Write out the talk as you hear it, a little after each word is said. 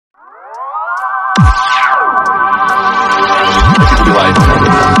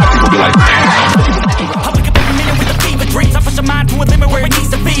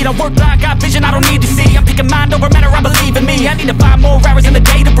I work blind, got vision I don't need to see. I'm picking mind over matter, I believe in me. I need to find more hours in the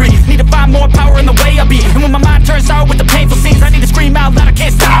day to breathe. Need to find more power in the way I be. And when my mind turns sour with the painful scenes, I need to scream out loud, I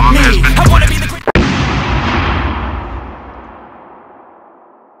can't stop me. I wanna be the great.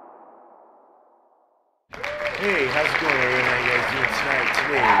 Hey, how's it going, everyone? How you guys doing tonight?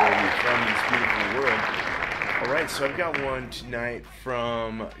 Today, where we from this beautiful world. Alright, so I've got one tonight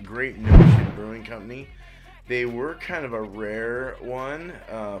from Great Notion Brewing Company. They were kind of a rare one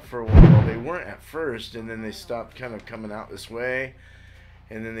for a while. They weren't at first, and then they stopped kind of coming out this way.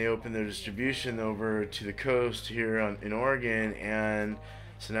 And then they opened their distribution over to the coast here in Oregon, and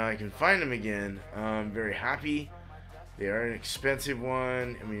so now I can find them again. I'm very happy. They are an expensive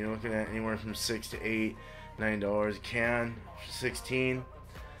one. I mean, you're looking at anywhere from $6 to $8, $9 a can, 16.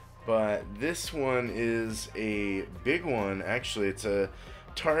 But this one is a big one. Actually, it's a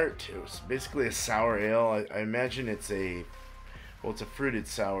tart. It was basically a sour ale. I imagine it's a fruited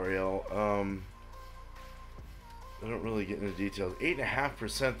sour ale. I don't really get into details.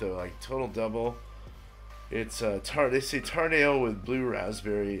 8.5% though, like total double. It's tart. They say tart ale with blue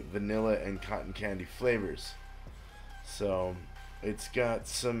raspberry, vanilla, and cotton candy flavors. So it's got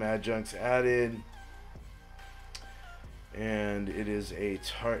some adjuncts added, and it is a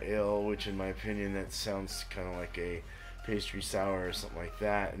tart ale, which in my opinion that sounds kind of like a pastry sour or something like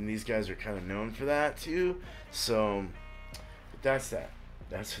that, and these guys are kind of known for that too. So that's that.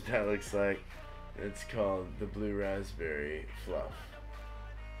 That's what that looks like. It's called the Blue Raspberry Fluff.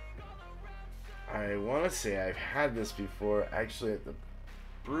 I want to say I've had this before actually at the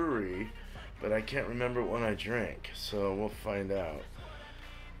brewery, but I can't remember what one I drank, so we'll find out.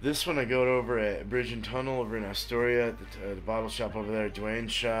 This one I got over at Bridge and Tunnel over in Astoria at the bottle shop over there,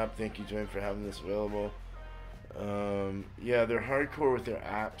 Dwayne's shop. Thank you, Dwayne, for having this available. Yeah, they're hardcore with their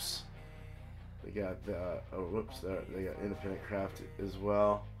apps. They got the they got independent craft as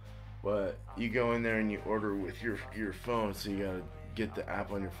well, but you go in there and you order with your phone, so you gotta get the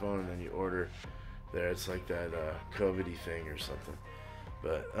app on your phone and then you order there. It's like that COVID-y thing or something.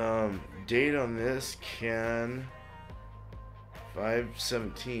 But date on this can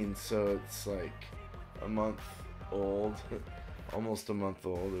 5/17, so it's like a month old, almost a month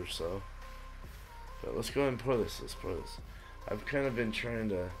old or so. But let's go ahead and pour this. Let's pour this. I've kind of been trying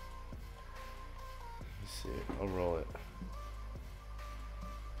to. Let's see. I'll roll it.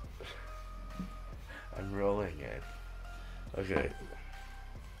 I'm rolling it. Okay.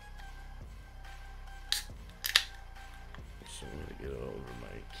 So I'm gonna get it over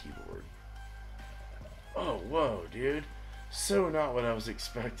my keyboard. Oh, whoa, dude. So not what I was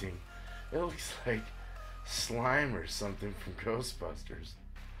expecting. It looks like slime or something from Ghostbusters.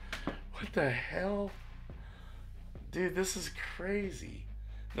 What the hell? Dude, this is crazy.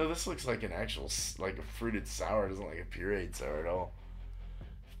 No, this looks like an actual, like a fruited sour. It doesn't look like a pureed sour at all.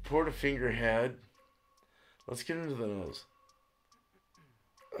 Poured a finger head. Let's get into the nose.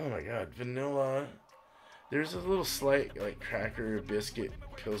 Oh my god, vanilla. There's a little slight, like, cracker, biscuit,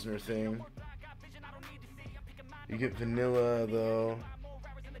 Pilsner thing. You get vanilla, though.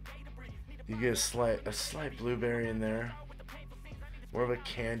 You get a slight blueberry in there. More of a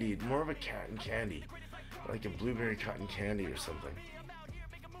cotton candy, like a blueberry cotton candy or something.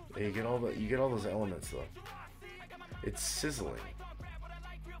 Yeah, you get all those elements though. It's sizzling.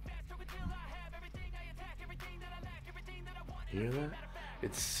 You hear that?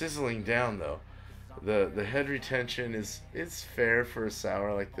 It's sizzling down though. The head retention is fair for a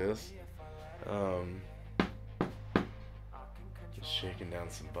sour like this. Just shaking down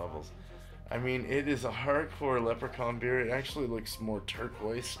some bubbles. I mean, it is a hardcore leprechaun beer. It actually looks more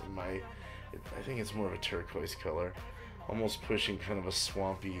turquoise I think it's more of a turquoise color, almost pushing kind of a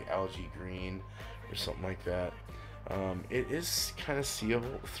swampy algae green or something like that. It is kind of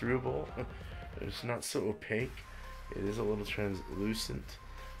seeable, throughable. It's not so opaque. It is a little translucent,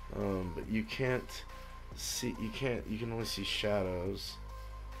 but you can't see. You can only see shadows.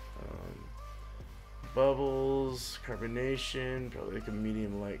 Bubbles, carbonation, probably like a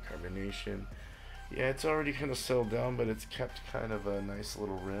medium light carbonation. Yeah, it's already kind of settled down, but it's kept kind of a nice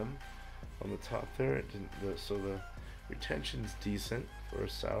little rim on the top there. So the retention's decent for a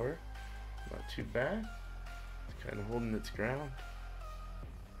sour. Not too bad. It's kind of holding its ground.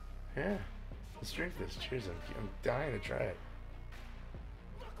 Yeah, let's drink this. Cheers! I'm dying to try it.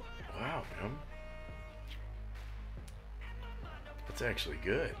 Wow, man, that's actually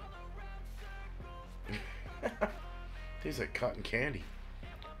good. Tastes like cotton candy.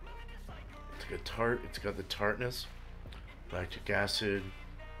 It's got tart. It's got the tartness, lactic acid,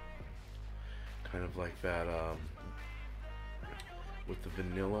 kind of like that, with the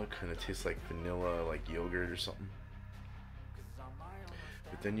vanilla, kind of tastes like vanilla, like yogurt or something.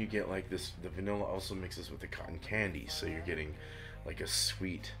 But then you get like this, the vanilla also mixes with the cotton candy, so you're getting like a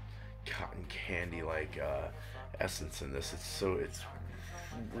sweet cotton candy like essence in this.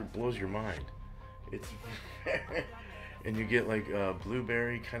 It blows your mind. It's and you get like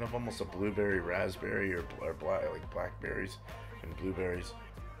blueberry, kind of almost a blueberry raspberry or black, like blackberries and blueberries.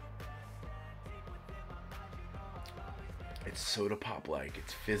 It's soda pop like.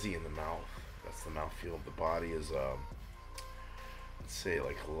 It's fizzy in the mouth. That's the mouthfeel. The body is let's say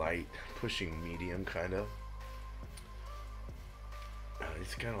like light, pushing medium kind of.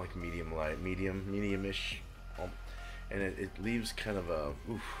 It's kind of like medium light, medium-ish, and it leaves kind of a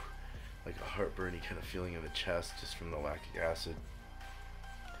like a heartburny kind of feeling in the chest just from the lactic acid.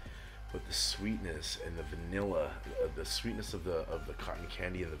 But the sweetness and the vanilla, the sweetness of the cotton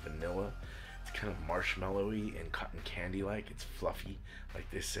candy and the vanilla, it's kind of marshmallowy and cotton candy like. It's fluffy, like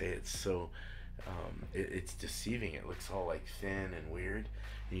they say. It's so it's deceiving. It looks all like thin and weird,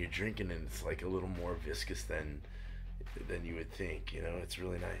 and you're drinking and it's like a little more viscous than you would think. You know, it's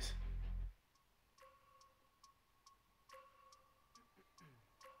really nice.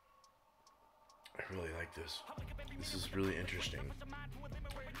 I really like this. This is really interesting.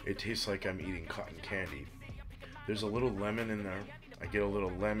 It tastes like I'm eating cotton candy. There's a little lemon in there. I get a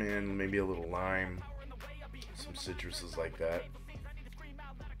little lemon, maybe a little lime, some citruses like that.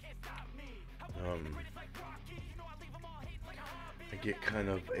 I get kind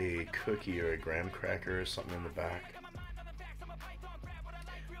of a cookie or a graham cracker or something in the back.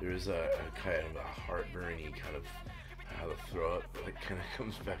 There's a kind of a heartburny kind of how the throw up like kind of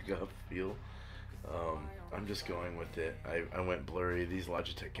comes back up feel. I'm just going with it. I went blurry. These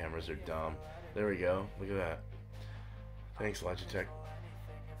Logitech cameras are dumb. There we go. Look at that. Thanks, Logitech.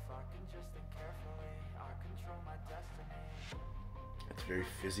 It's very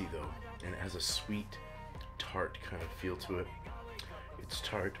fizzy though, and it has a sweet, tart kind of feel to it. It's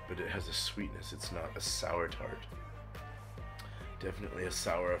tart, but it has a sweetness. It's not a sour tart. Definitely a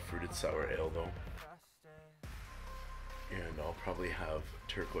fruited sour ale though. And I'll probably have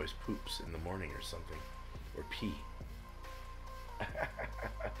turquoise poops in the morning or something, or pee.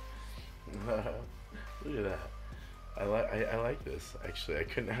 Look at that. I like this actually. I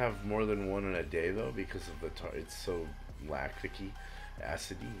couldn't have more than one in a day though because of the it's so lactic-y,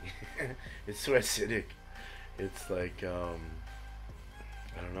 acidy. It's so acidic. It's like I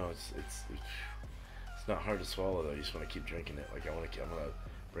don't know. It's not hard to swallow though. You just want to keep drinking it. Like I'm gonna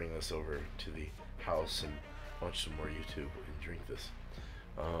bring this over to the house and watch some more YouTube and drink this.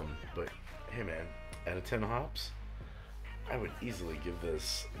 But hey man, out of 10 hops, I would easily give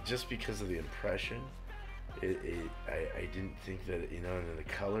this, just because of the impression. I didn't think that, you know, and then the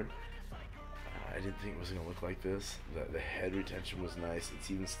color, I didn't think it was gonna look like this. The head retention was nice. It's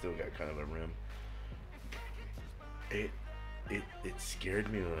even still got kind of a rim. It scared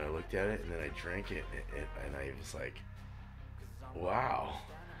me when I looked at it, and then I drank it, and I was like, wow.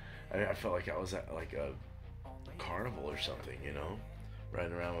 I felt like I was at like a carnival or something, you know,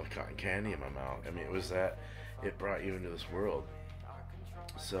 riding around with cotton candy in my mouth. I mean, it brought you into this world.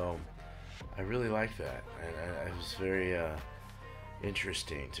 So I really like that, and it was very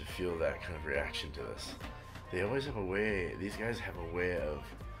interesting to feel that kind of reaction to this. They always have a way, these guys have a way of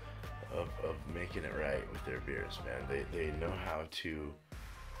making it right with their beers, man. They know how to,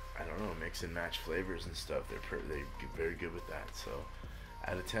 I don't know, mix and match flavors and stuff. They're very good with that. So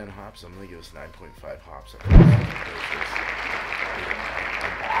out of 10 hops, I'm gonna give us 9.5 hops. I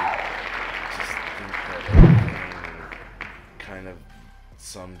just think that everything kind of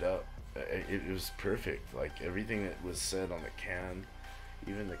summed up. It was perfect. Like everything that was said on the can,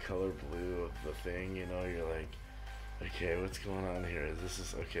 even the color blue of the thing, you know, you're like, okay, what's going on here? This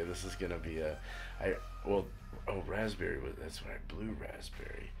is gonna be a, raspberry, that's right, blue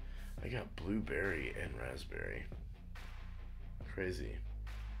raspberry. I got blueberry and raspberry. Crazy.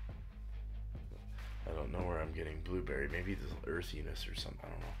 I don't know where I'm getting blueberry. Maybe the earthiness or something. I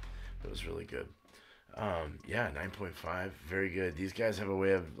don't know. But it was really good. Yeah, 9.5. Very good. These guys have a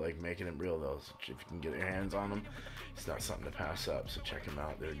way of like making it real though. So if you can get your hands on them, it's not something to pass up. So check them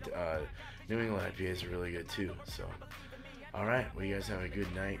out. They're New England IPAs are really good too. So, all right. Well, you guys have a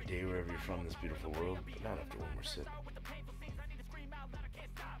good night, day, wherever you're from in this beautiful world. But not after one more sip.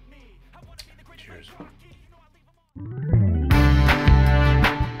 Cheers.